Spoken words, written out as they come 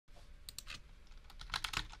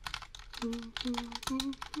hello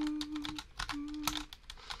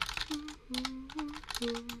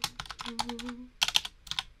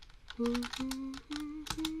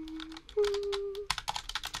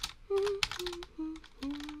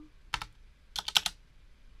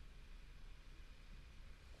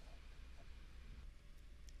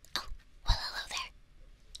there.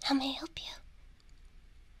 How may I help you?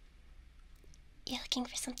 You're looking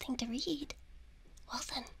for something to read? Well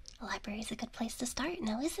then, a library is a good place to start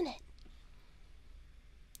now, isn't it?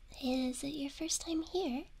 Is it your first time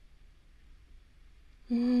here?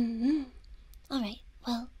 Alright,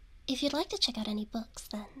 well, if you'd like to check out any books,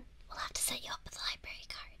 then we'll have to set you up with a library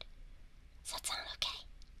card. Does that sound okay?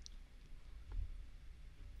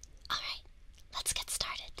 Alright, let's get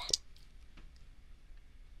started then.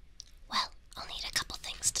 Well, I'll need a couple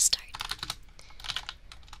things to start.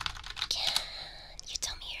 Can you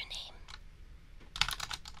tell me your name?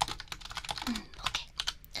 Okay.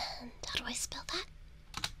 And how do I spell that?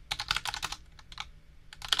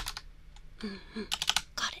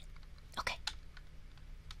 Got it. Okay.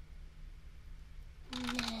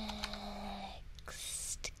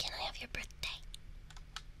 Next, can I have your birthday?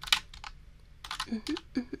 And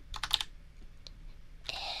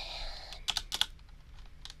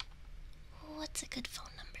what's a good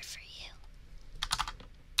phone number for you?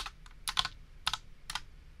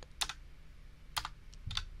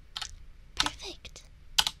 Perfect.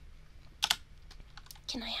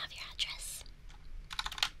 Can I have your address?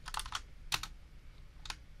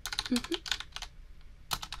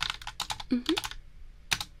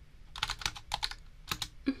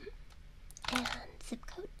 And zip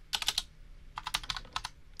code?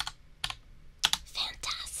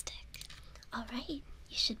 Fantastic. Alright, you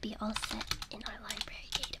should be all set in our library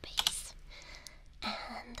database.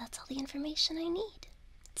 And that's all the information I need.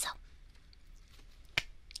 So,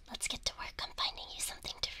 let's get to work on finding you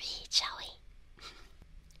something to read, shall we?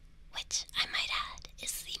 Which, I might add,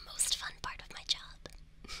 is the most fun part of my job.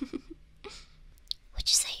 Would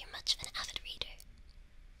you say you're much of an avid reader?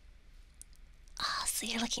 Ah, so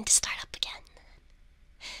you're looking to start up again.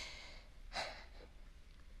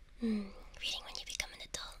 Reading when you become an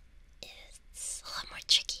adult is a lot more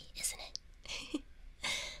tricky, isn't it?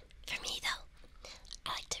 For me, though, I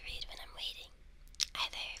like to read when I'm waiting,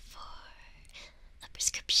 either for a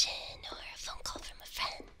prescription or a phone call from a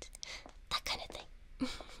friend, that kind of thing.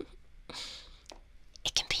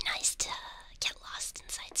 It can be nice to get lost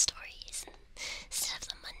inside stories instead of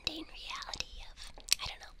the mundane reality of, I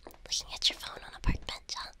don't know, looking at your phone on a park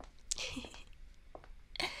bench, huh?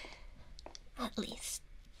 At least,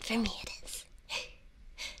 for me it is.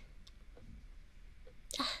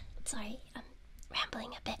 Sorry, I'm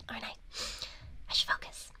rambling a bit, aren't I? I should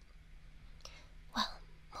focus. Well,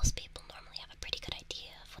 most people normally have a pretty good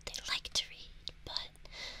idea of what they like to read, but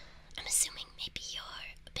I'm assuming maybe you're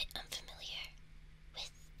a bit unfamiliar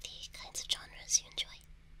with the kinds of genres you enjoy.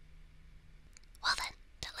 Well then,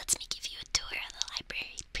 that lets me give you a tour of the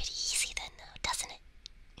library pretty easy then, doesn't it?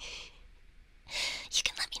 You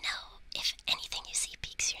can let me know if anything you see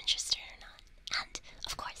piques your interest or not, and,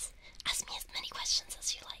 of course, ask me as many questions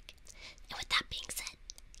as you like. And with that being said,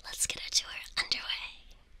 let's get our tour underway.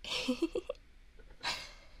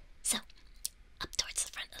 So, up towards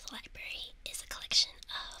the front of the library is a collection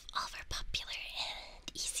of all of our popular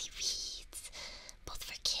and easy reads, both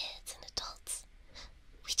for kids and adults.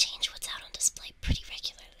 We change what's out on display pretty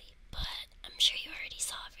regularly, but I'm sure you already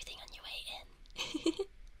saw everything on your way in.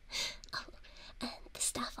 Oh, and the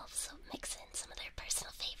staff also mix in some of their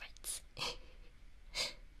personal favorites.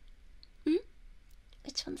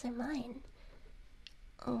 Which ones are mine?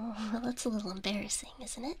 Oh, well, that's a little embarrassing,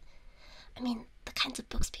 isn't it? I mean, the kinds of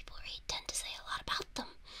books people read tend to say a lot about them.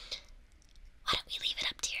 Why don't we leave it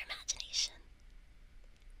up to your imagination?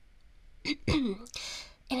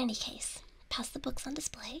 In any case, past the books on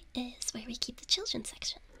display is where we keep the children's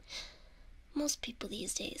section. Most people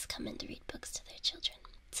these days come in to read books to their children,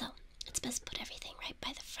 so it's best to put everything right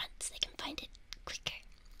by the front so they can find it quicker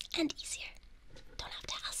and easier. Don't have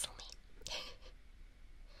to hassle me.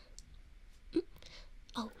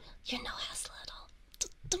 Oh, you're no hassle at all.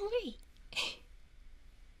 Don't worry.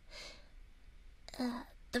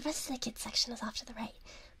 The rest of the kids section is off to the right,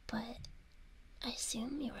 but I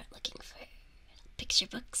assume you weren't looking for picture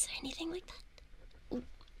books or anything like that?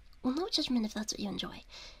 Well, no judgment if that's what you enjoy.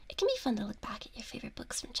 It can be fun to look back at your favorite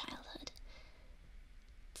books from childhood.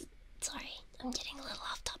 Sorry, I'm getting a little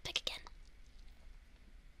off topic again.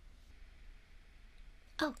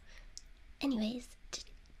 Oh, anyways, do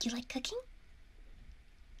you like cooking?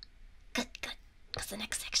 Good, because the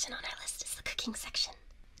next section on our list is the cooking section.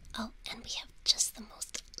 Oh, and we have just the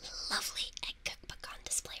most lovely egg cookbook on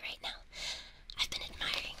display right now.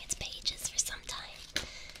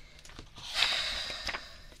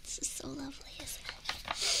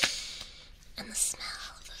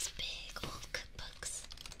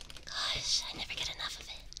 gosh, I never get enough of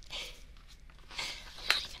it. I'm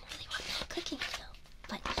not even really one for cooking,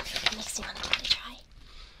 but it makes me want to give it a try.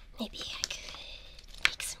 Maybe I could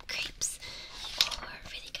make some crepes or a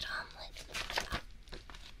really good omelet.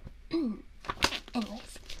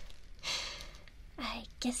 Anyways, I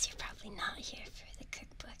guess you're probably not here for the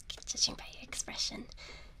cookbook, judging by your expression.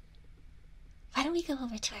 Why don't we go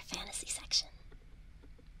over to our fantasy section?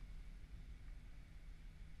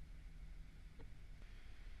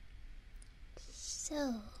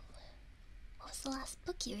 So, what was the last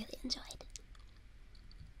book you really enjoyed?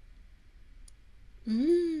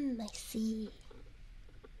 I see.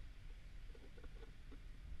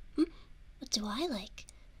 What do I like?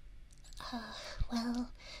 Well,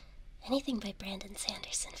 anything by Brandon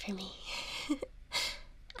Sanderson for me.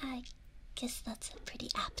 I guess that's a pretty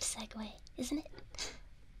apt segue, isn't it?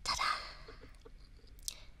 Ta-da!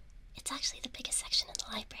 It's actually the biggest section in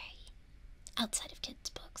the library, outside of kids'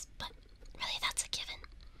 books, but really that's a given.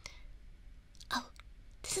 Oh,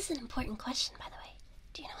 this is an important question, by the way.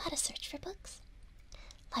 Do you know how to search for books?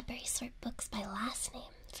 Libraries sort books by last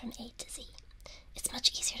name from A to Z. It's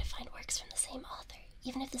much easier to find works from the same author,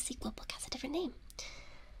 even if the sequel book has a different name.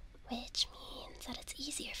 Which means that it's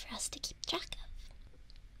easier for us to keep track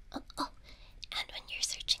of. Oh, and when you're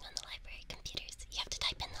searching on the library computers, you have to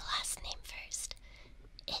type in the last name first.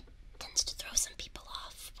 It tends to throw some people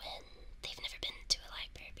off when they've never been to a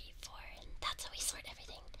library before, and that's how we sort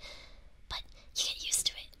everything. But you get used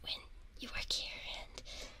to it when you work here and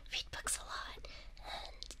read books a lot.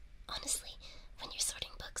 And honestly, when you're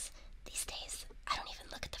sorting books these days, I don't even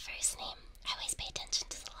look at the first name. I always pay attention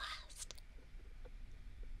to the last.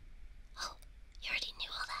 Oh, you already knew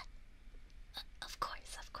all that? Of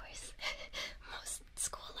course, of course. Most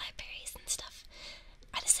school libraries and stuff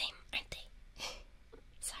are the same, aren't they?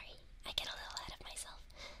 Sorry, I get a little ahead of myself.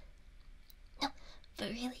 No, but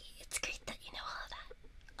really, it's great that you know all of that.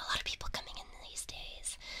 A lot of people coming in these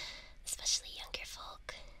days, especially younger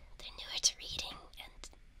folk, they're newer to reading, and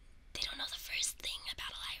they don't know the first thing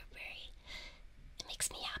about a library. It makes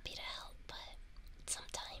me happy to help, but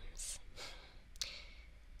sometimes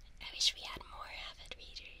I wish we had more avid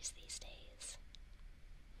readers these days.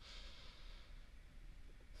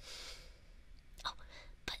 Oh,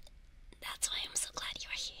 but that's why I'm so glad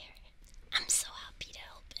you're here. I'm so happy to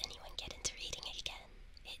help anyone get into reading again.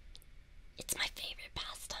 It's my favorite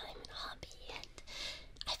pastime and hobby, and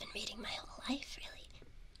I've been reading my whole life, really.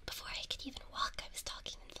 Before I could even walk, I was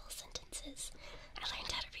talking in full sentences. I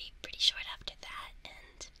learned how to read pretty short after that,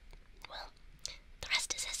 and, well, the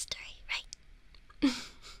rest is history, right?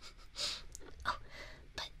 Oh,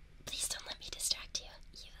 but please don't let me distract you.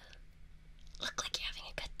 You look like you're having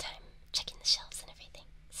a good time checking the shelves and everything,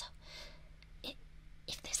 so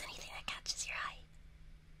if there's anything that catches your eye.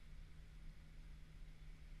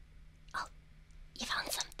 Oh, you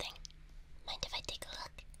found something. Mind if I take a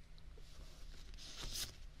look?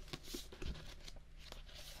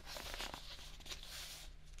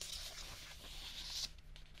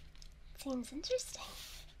 Seems interesting.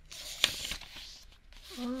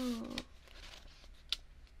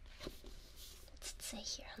 What's it say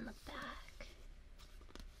here on the back?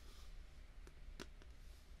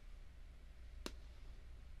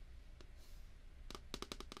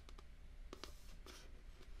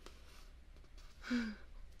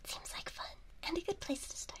 Seems like fun, and a good place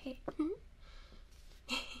to start.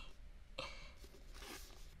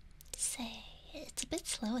 Say, it's a bit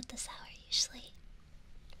slow at this hour usually.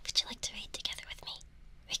 Would you like to read together with me?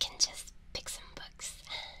 We can just pick some books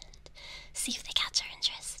and see if they catch our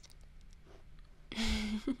interest.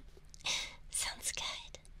 Sounds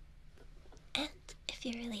good. And if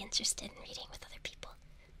you're really interested in reading with other people,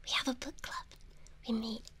 we have a book club. We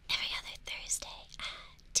meet every other Thursday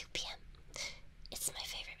at 2 p.m. It's my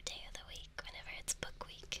favorite day of the week whenever it's book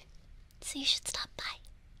week, so you should stop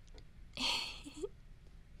by.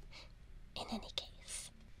 In any case,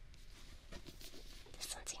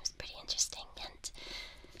 this one seems pretty interesting, and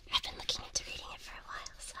I've been looking into reading it for a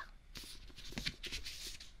while, so.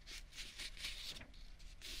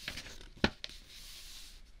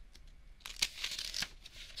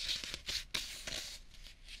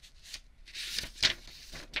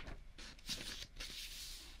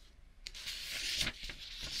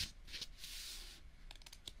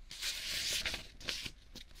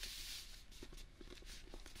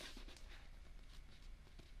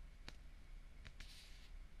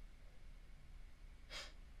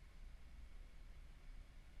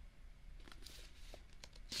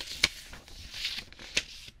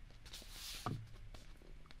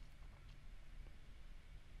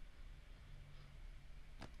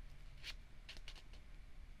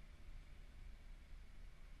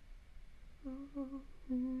 Oh,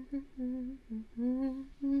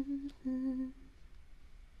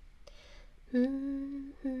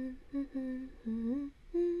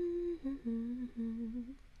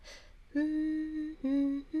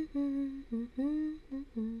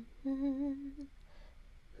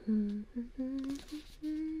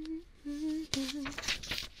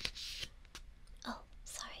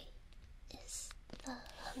 sorry. Is the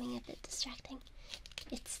humming a bit distracting?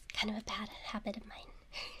 It's kind of a bad habit of mine.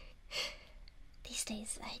 These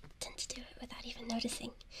days, I tend to do it without even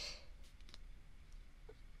noticing.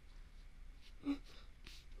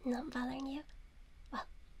 Not bothering you? Well,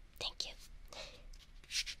 thank you.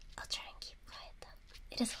 I'll try and keep quiet, though.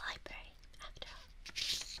 It is a library, after all.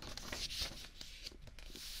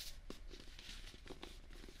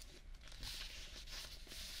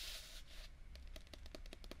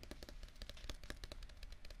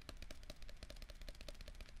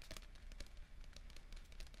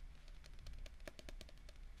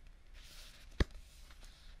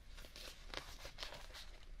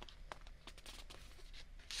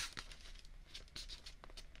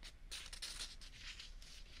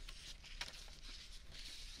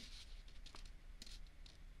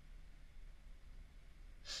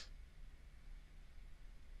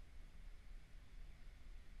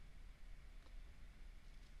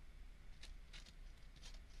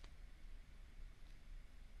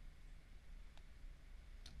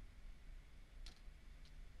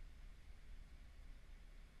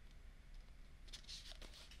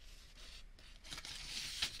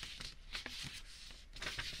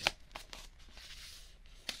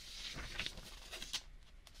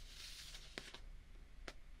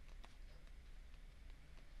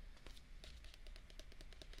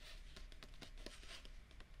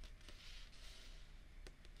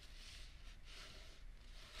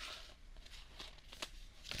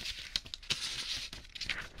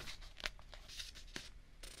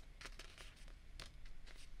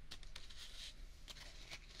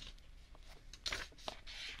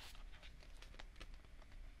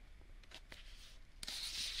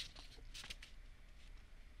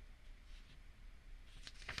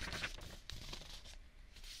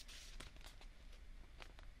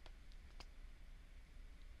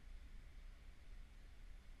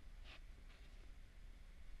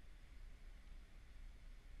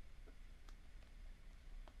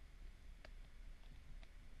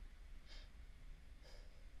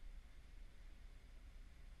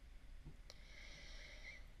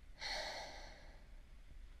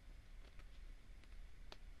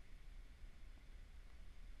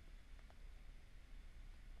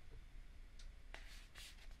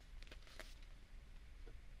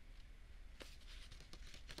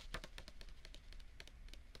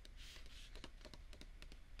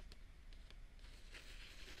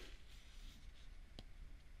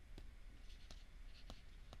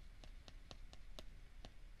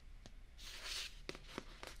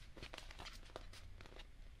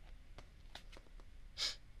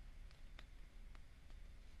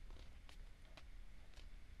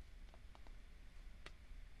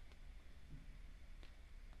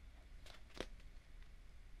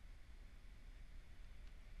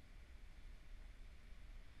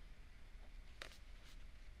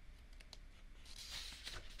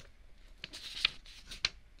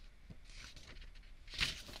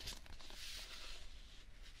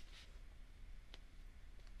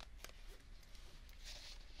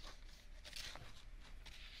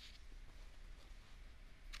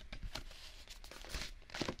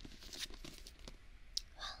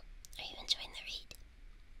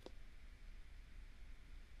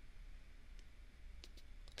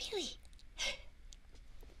 Really?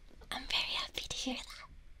 I'm very happy to hear that.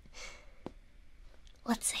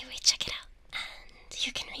 Let's say we check it out, and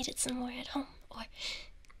you can read it some more at home, or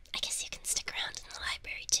I guess you can stick around in the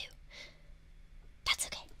library too. That's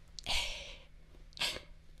okay.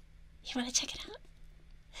 You want to check it out?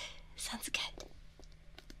 Sounds good.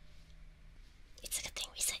 It's a good thing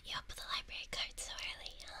we set you up with a library card so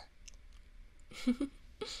early, huh?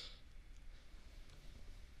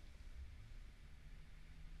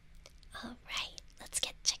 Alright, let's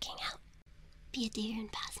get checking out. Be a dear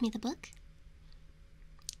and pass me the book.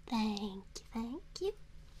 Thank you, thank you.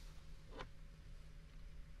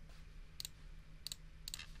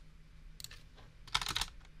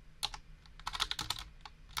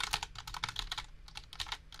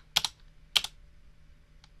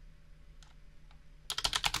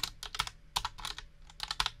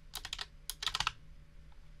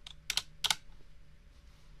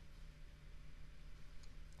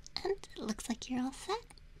 And it looks like you're all set.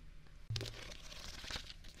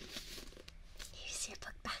 Here's your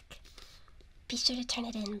book back. Be sure to turn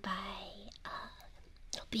it in by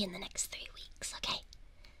be in the next 3 weeks, okay?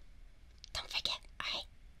 Don't forget, alright?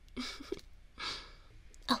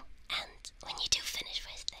 Oh, and when you do finish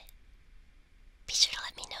with it, be sure to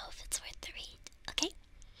let me know if it's worth the read, okay?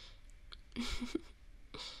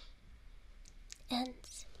 And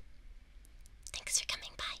thanks for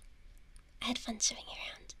coming by. I had fun showing you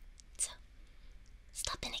around, so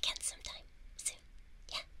stop in again sometime soon.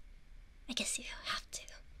 Yeah, I guess you have to,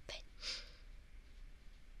 but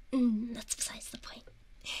that's besides the point.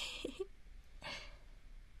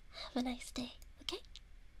 Have a nice day.